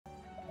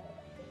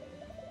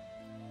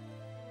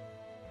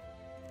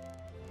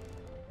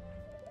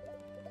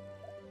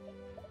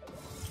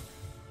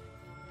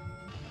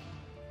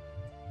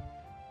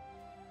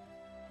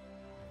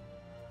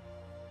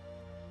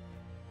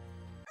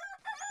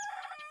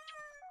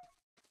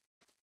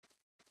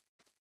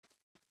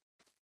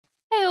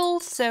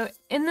ghouls. So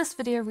in this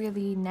video we're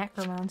the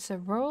Necromancer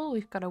role.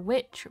 We've got a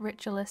witch,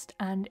 ritualist,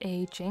 and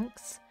a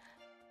jinx.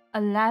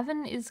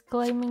 11 is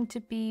claiming to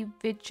be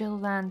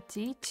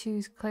vigilante,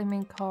 2's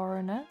claiming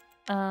coroner.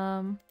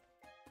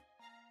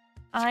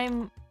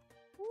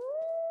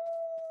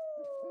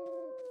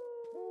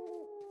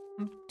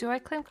 Do I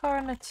claim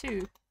coroner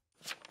too?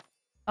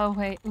 Oh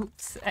wait,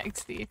 oops,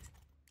 XD.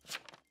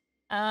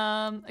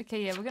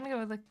 Okay, yeah, we're gonna go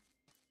with the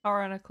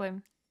coroner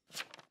claim.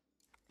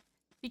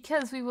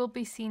 Because we will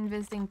be seen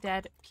visiting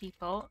dead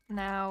people.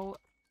 Now,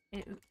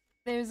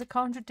 there's a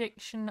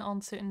contradiction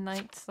on certain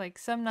nights. Like,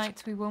 some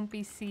nights we won't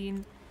be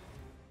seen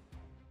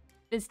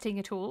visiting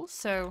at all.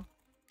 So,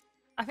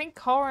 I think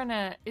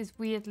coroner is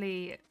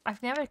weirdly...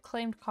 I've never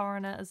claimed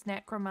coroner as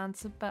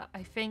necromancer, but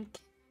I think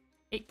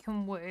it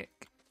can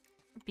work.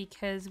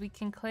 Because we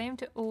can claim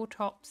to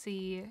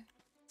autopsy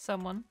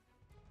someone.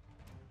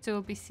 So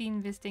we'll be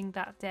seen visiting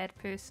that dead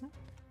person.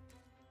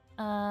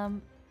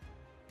 Actually,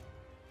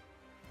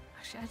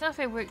 I don't know if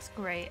it works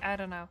great. I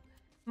don't know.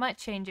 Might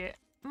change it.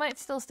 Might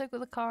still stick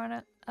with the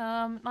coroner.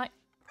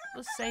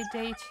 Let's say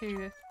day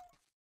 2.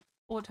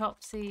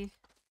 Autopsy.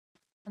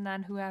 And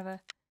then whoever.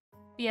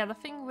 But yeah, the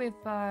thing with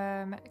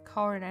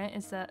coroner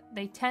is that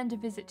they tend to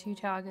visit 2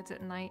 targets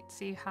at night.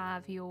 So you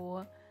have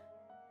your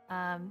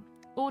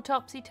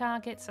autopsy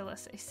target, so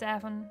let's say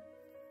 7.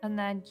 And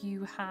then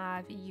you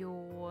have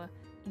your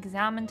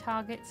examine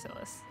target, so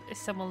is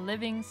someone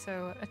living.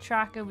 So a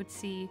tracker would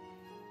see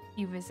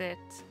you visit,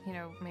 you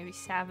know, maybe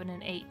 7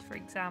 and 8, for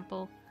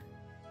example.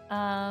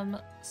 We'll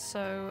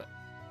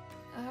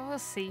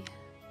see.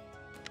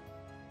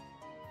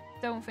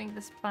 Don't think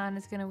this plan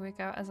is going to work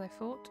out as I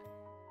thought.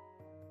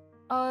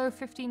 Oh,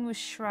 15 was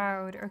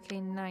Shroud. Okay,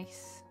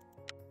 nice.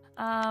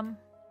 You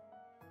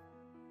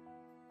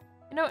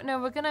know what? No,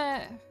 we're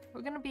gonna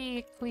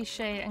be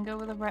cliche and go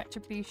with a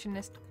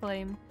retributionist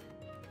claim.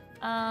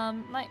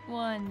 Night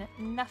 1,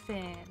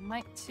 nothing.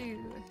 Night 2,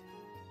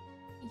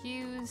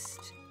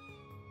 used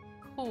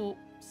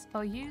corpse,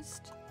 or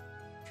used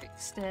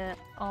trickster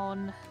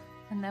on,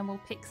 and then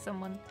we'll pick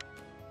someone.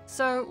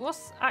 So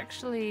what's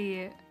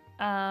actually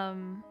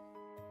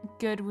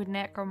good with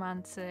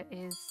Necromancer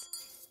is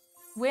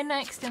we're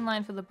next in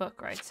line for the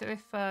book, right? So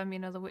if you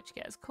know, the witch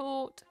gets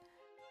caught,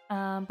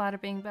 bada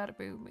bing bada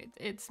boom,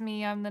 it's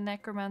me, I'm the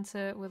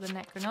Necromancer with a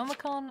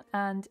Necronomicon,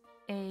 and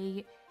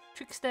a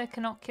trickster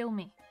cannot kill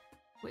me,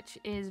 which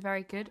is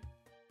very good.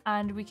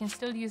 And we can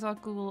still use our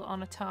ghoul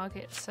on a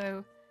target,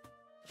 so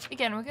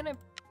again, we're gonna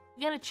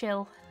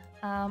chill.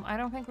 I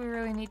don't think we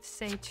really need to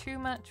say too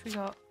much. We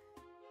got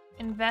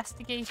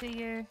investigator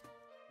here.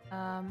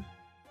 They're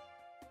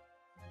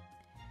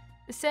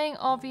saying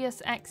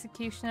obvious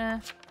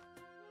executioner.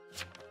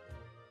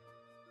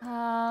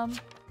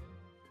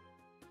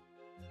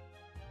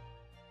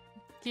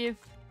 Give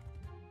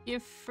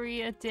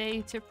free a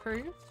day to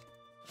prove.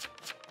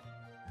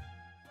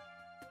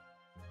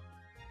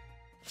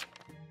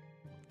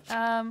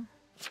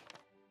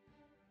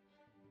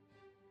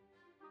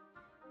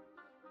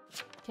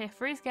 Okay,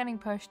 Free's getting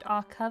pushed.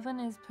 Our Coven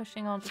is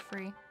pushing on to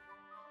Free.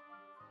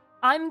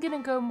 I'm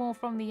gonna go more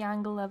from the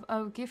angle of,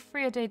 oh, give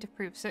Free a day to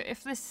prove. So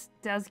if this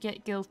does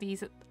get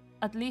guilties,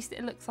 at least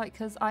it looks like,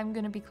 because I'm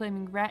gonna be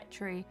claiming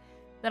Retry,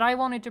 that I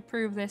wanted to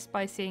prove this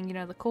by seeing, you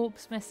know, the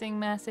corpse missing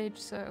message.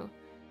 So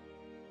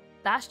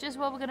that's just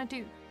what we're gonna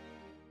do.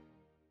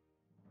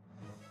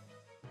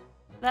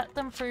 Let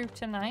them prove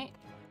tonight.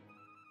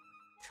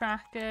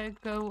 Tracker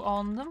go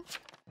on them.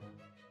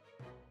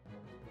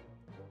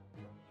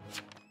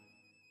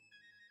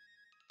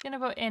 Gonna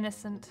vote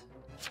innocent.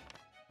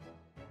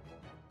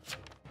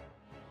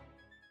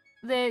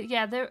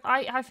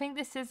 I think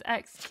this is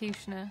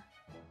executioner.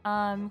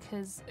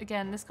 Because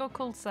again, this got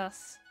called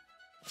sus.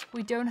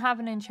 We don't have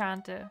an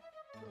enchanter.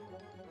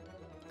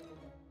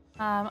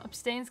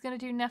 Abstain's gonna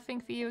do nothing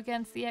for you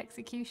against the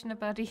executioner,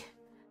 buddy.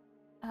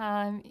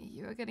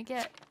 You are gonna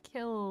get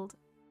killed.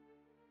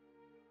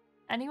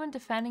 Anyone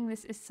defending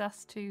this is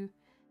sus too.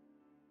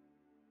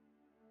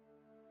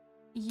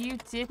 You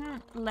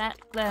didn't let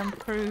them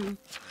prove.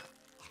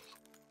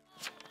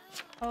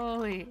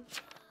 Holy.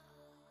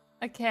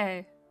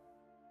 Okay.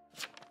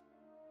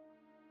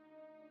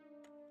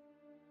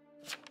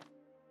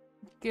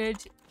 Good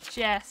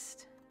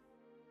jest.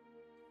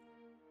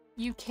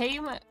 You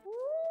came...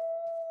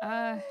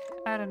 I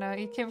don't know.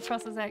 You came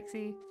across as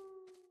exy.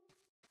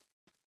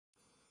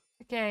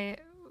 Okay.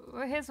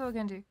 Well, here's what we're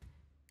gonna do.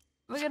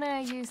 We're gonna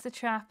use the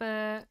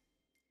trapper.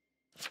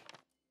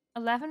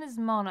 11 is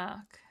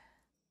Monarch.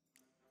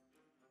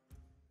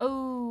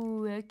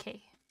 Oh,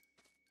 okay.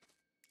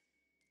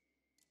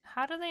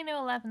 How do they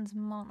know 11's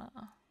Monarch?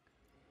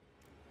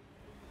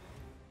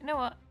 You know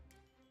what?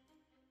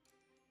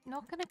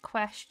 Not gonna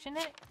question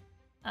it.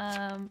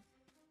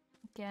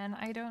 Again,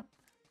 I don't...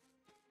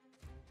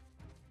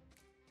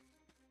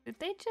 Did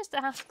they just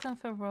ask them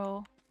for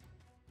roll?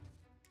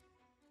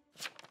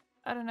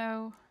 I don't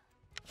know.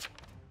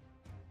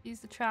 Use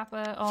the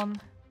trapper on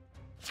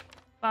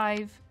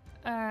 5.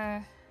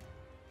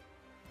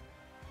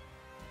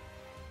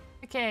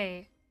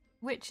 Okay.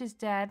 Witch is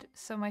dead,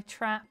 so my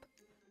trap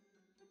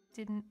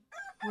didn't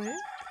work.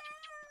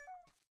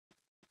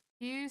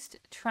 Used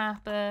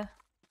Trapper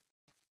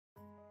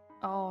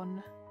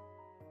on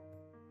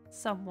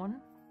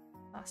someone,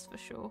 that's for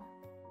sure.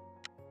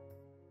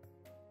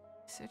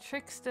 So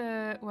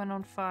Trickster went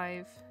on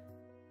 5.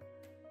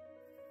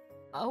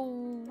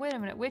 Oh, wait a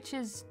minute. Which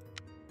is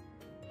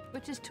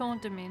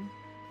taunting me?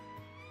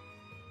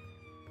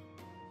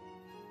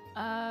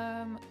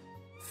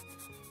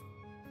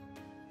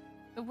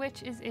 The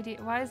witch is idiot.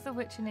 Why is the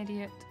witch an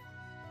idiot?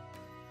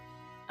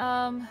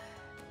 Oh,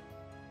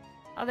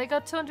 they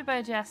got taunted by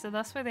a jester.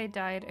 That's why they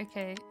died.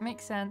 Okay,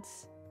 makes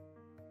sense.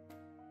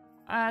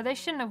 They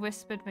shouldn't have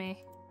whispered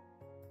me.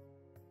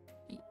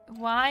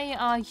 Why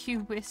are you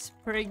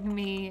whispering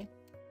me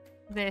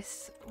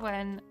this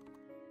when...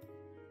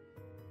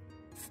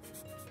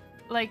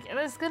 Like,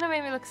 that's gonna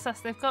make me look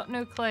sus. They've got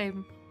no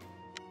claim.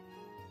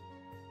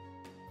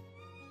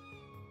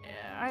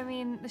 I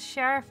mean, the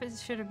sheriff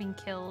should have been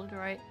killed,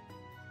 right?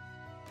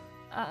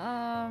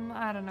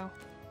 I don't know.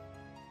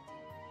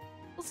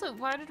 Also,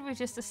 why did we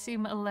just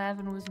assume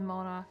 11 was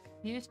Monarch?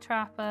 Use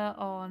Trapper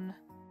on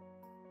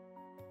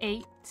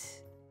 8.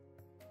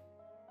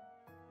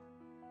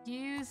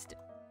 Used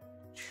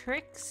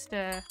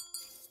Trickster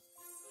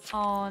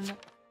on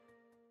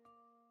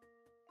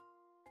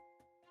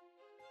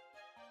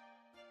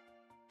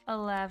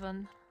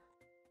 11.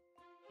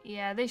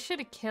 Yeah, they should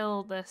have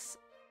killed this.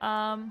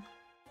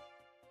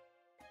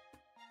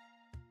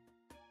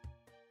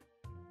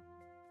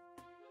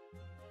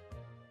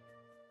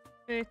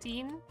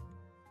 13.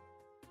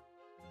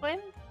 Flynn?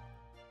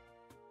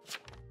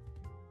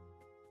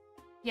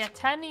 Yeah,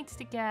 10 needs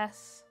to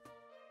guess.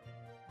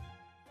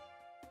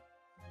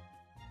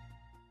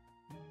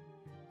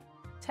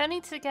 10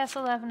 needs to guess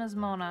 11 as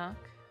Monarch.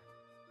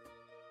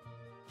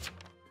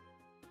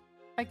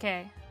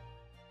 Okay.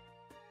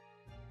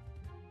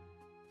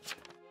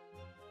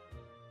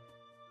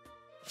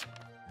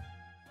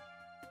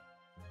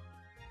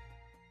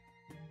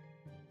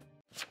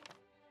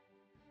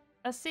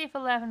 Let's see if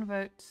 11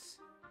 votes.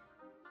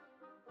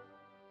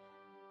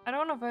 I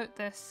don't want to vote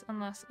this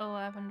unless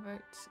 11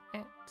 votes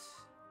it.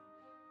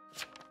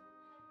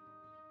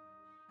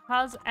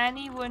 Has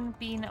anyone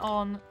been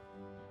on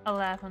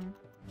 11?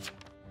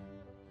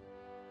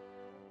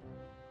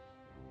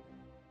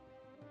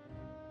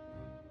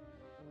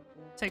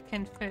 To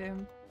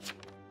confirm.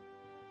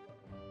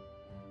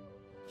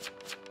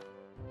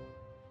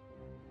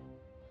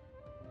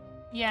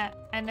 Yeah,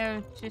 I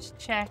know, just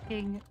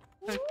checking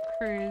for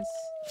crews.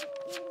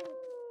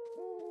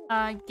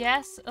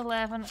 Guess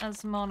 11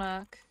 as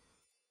Monarch.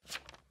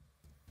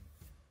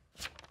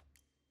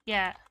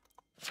 Yeah.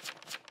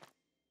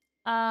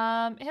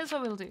 Here's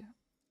what we'll do.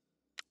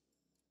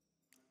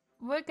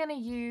 We're gonna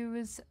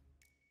use...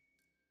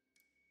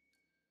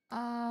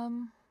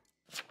 No,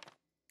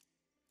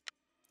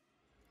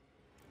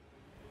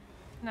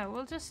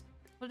 we'll just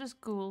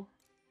Ghoul.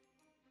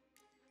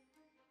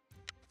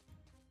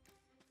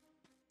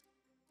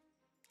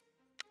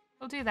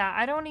 We'll do that.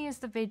 I don't want to use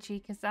the Vigi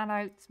because that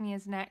outs me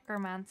as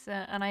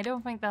Necromancer, and I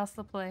don't think that's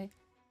the play.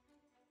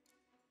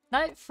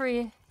 Night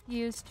 3,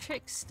 use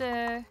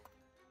Trickster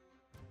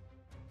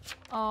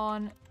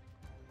on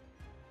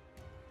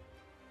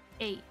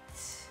 8.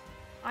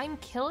 I'm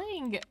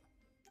killing!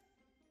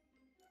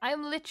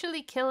 I'm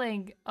literally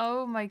killing!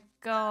 Oh my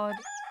god.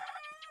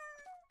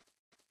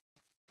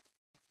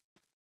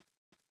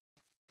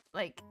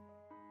 Like,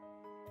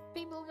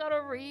 people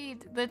gotta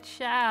read the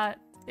chat.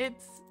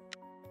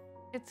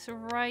 It's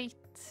right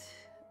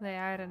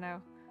there, I don't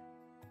know.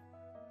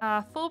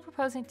 4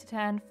 proposing to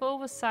 10, 4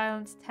 was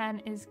silence, 10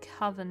 is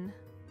Coven.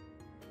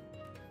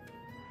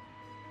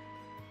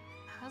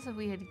 That's a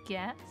weird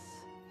guess.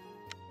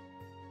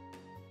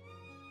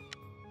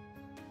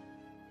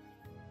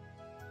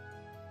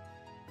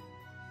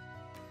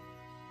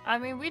 I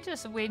mean, we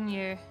just win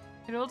you.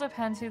 It all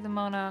depends who the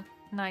Monarch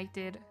Knight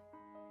did.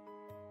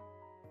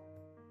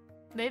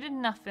 They did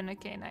nothing.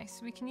 Okay,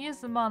 nice. We can use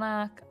the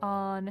Monarch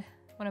on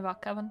one of our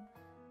Coven.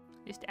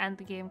 Just to end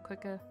the game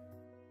quicker.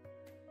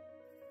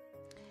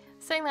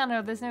 Saying that,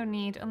 no, there's no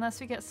need unless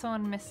we get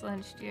someone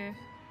mislynched here.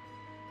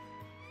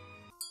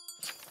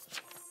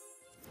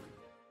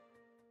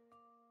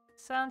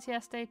 Sounds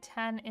yesterday,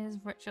 10 is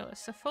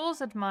Ritualist. So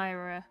 4's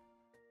Admirer.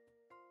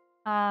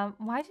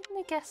 Why didn't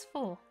they guess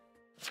 4?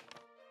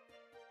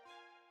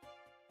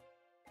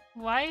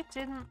 Why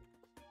didn't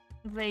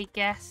they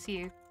guess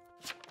you?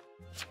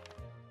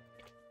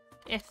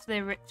 If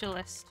they're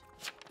Ritualist.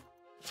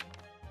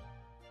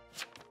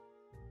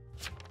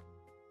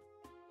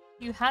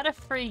 You had a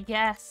free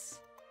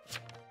guess.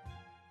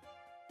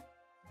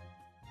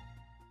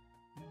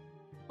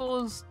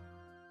 4's...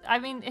 I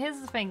mean,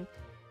 here's the thing.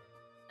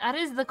 That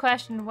is the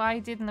question, why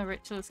didn't the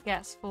Ritualist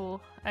guess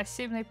 4? I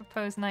assume they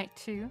proposed night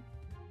 2.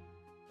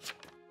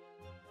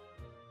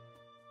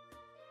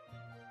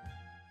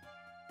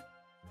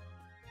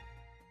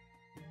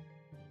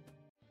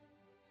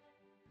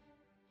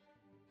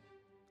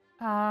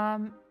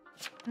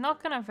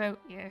 Not gonna vote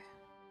you.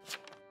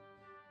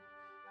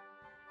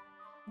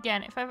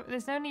 Again,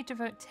 there's no need to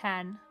vote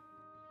 10.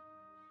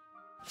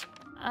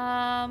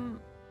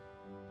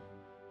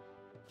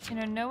 You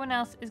know, no one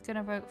else is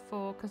gonna vote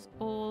 4 because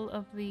all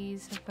of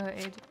these have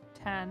voted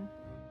 10.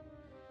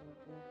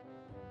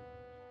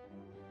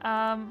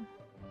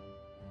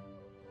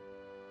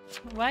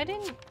 Why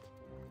didn't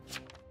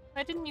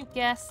you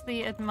guess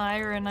the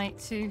Admirer Knight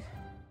too?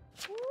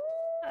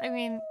 I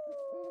mean,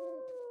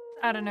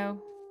 I don't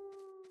know.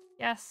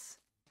 Yes.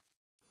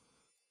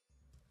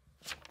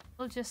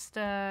 We'll just,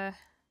 what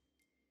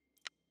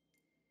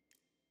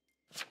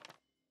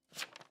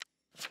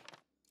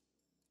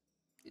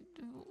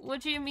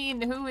do you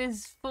mean, who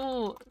is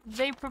 4?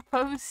 They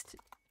proposed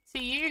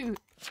to you.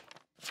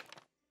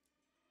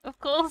 Of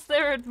course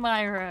they're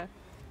Admirer.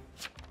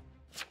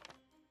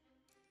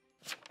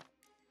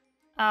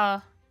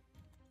 Ah.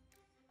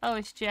 Oh,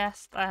 it's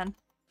Jest then.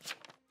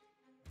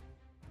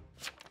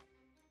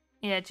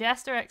 Yeah,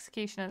 Jest or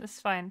Executioner, that's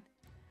fine.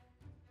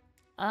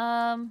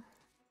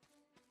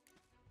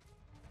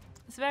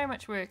 This very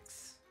much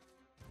works.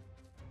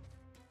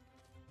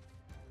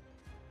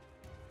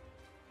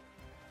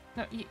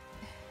 No, you...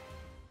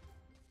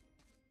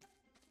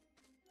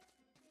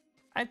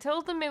 I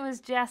told them it was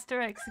Jest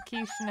or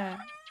Executioner.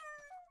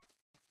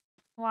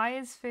 Why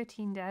is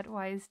 13 dead?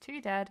 Why is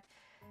 2 dead?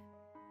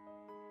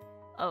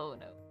 Oh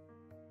no.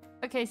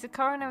 Okay, so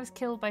Coroner was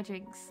killed by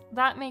Jinx.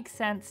 That makes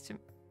sense to me.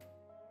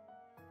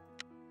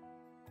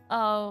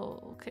 Oh,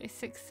 okay,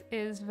 6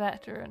 is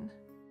Veteran.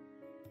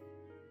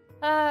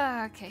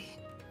 Ah, okay.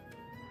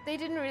 They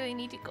didn't really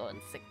need to go on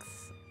 6.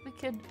 We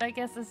could, I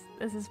guess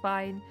this is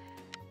fine.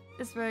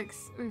 This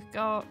works.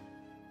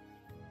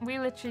 We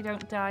literally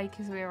don't die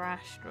because we're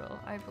astral,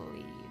 I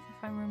believe,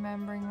 if I'm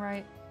remembering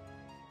right.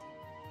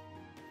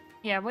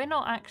 Yeah, we're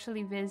not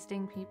actually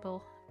visiting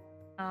people,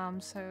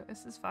 so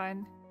this is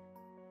fine.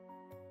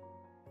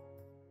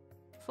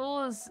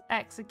 4's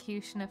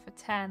Executioner for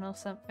 10 or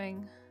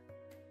something.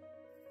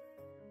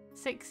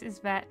 6 is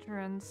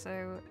Veteran,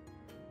 so...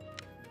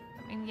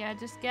 I mean, yeah,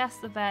 just guess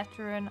the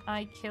Veteran,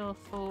 I kill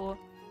 4,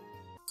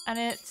 and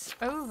it's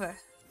over.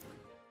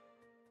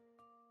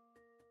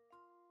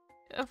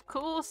 Of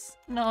course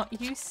not.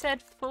 You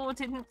said 4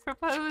 didn't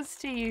propose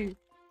to you.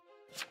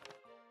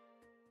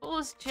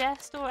 4's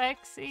Jest or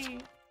Xe.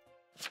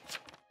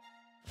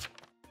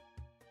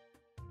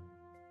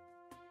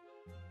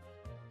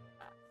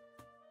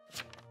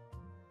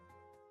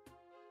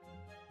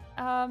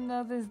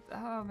 No, there's...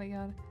 Oh my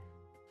god.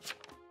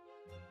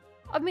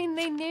 I mean,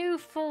 they knew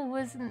 4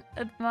 wasn't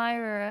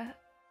Admirer.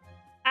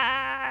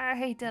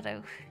 I don't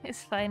know.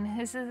 It's fine.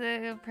 This is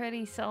a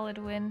pretty solid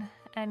win,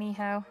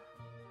 anyhow.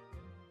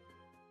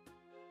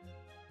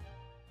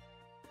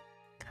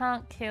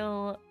 Can't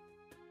kill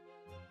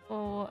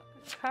or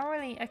can't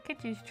really. I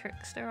could use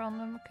Trickster on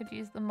them. I could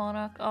use the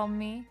Monarch on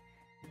me.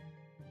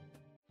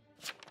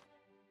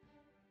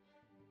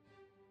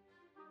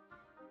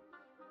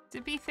 To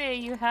be fair,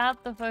 you had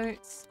the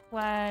votes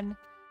when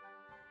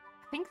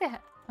I think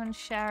when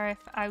Sheriff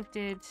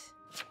outdid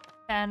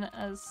 10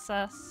 as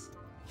sus.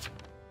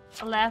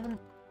 11.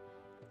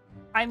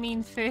 I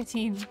mean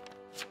 13.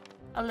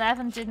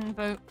 11 didn't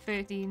vote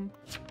 13.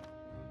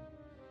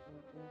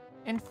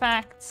 In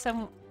fact,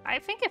 I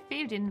think a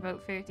few didn't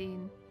vote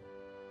 13.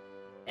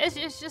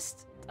 It's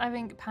just, I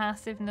think,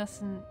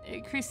 passiveness and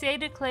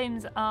Crusader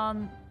claims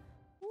aren't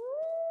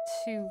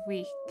too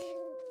weak.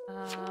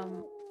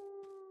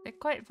 They're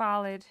quite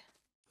valid.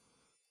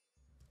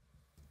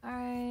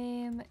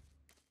 I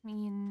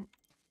mean,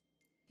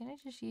 can I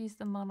just use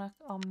the Monarch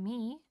on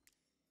me?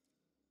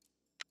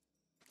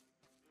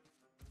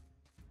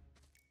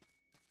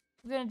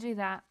 We're gonna do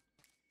that.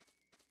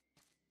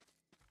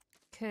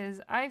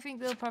 Because I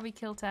think they'll probably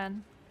kill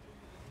 10.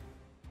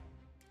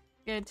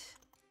 Good.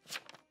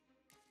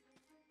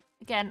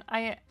 Again,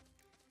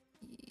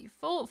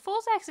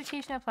 Four's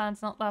Executioner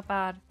plan's not that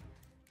bad.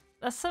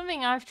 That's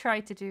something I've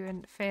tried to do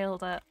and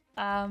failed at.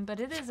 But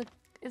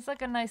it's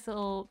like a nice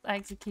little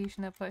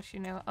Executioner push, you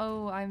know.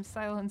 Oh, I'm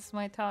silenced,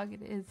 my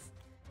target is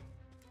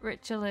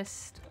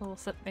Ritualist or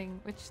something,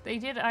 which they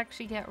did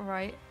actually get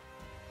right,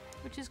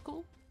 which is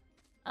cool.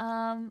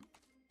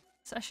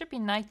 So I should be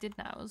knighted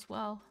now as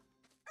well.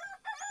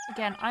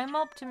 Again, I'm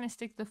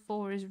optimistic the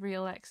 4 is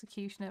real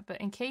Executioner,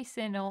 but in case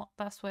they're not,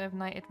 that's why I've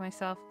knighted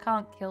myself.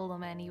 Can't kill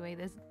them anyway,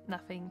 there's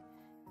nothing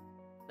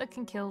that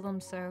can kill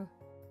them, so,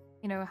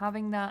 you know,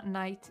 having that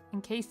knight,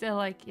 in case they're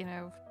like, you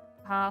know,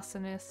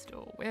 Arsonist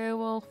or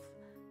Werewolf,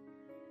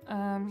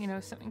 you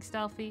know, something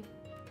stealthy.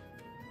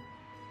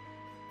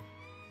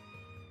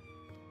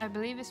 I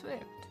believe it's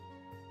worked.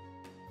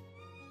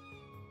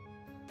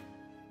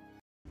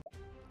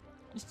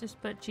 Let's just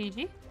put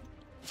GG.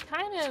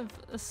 Kind of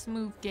a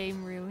smooth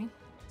game, really.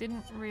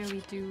 Didn't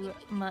really do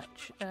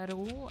much at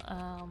all.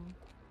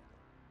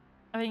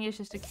 I think it's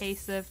just a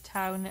case of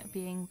town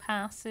being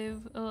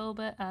passive a little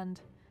bit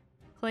and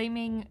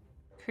claiming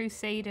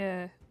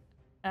Crusader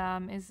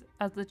is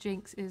as the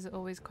Jinx is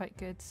always quite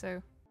good.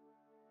 So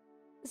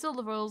that's all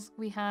the roles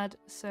we had.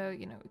 So,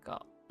 you know, we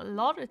got a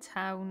lot of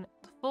town,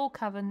 the full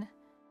coven,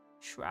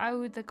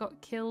 Shroud that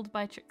got killed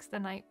by Trickster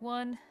Knight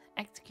 1,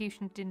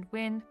 Execution didn't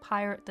win,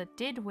 Pirate that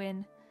did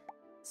win,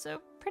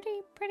 So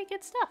pretty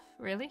good stuff,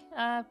 really.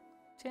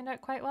 Turned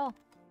out quite well.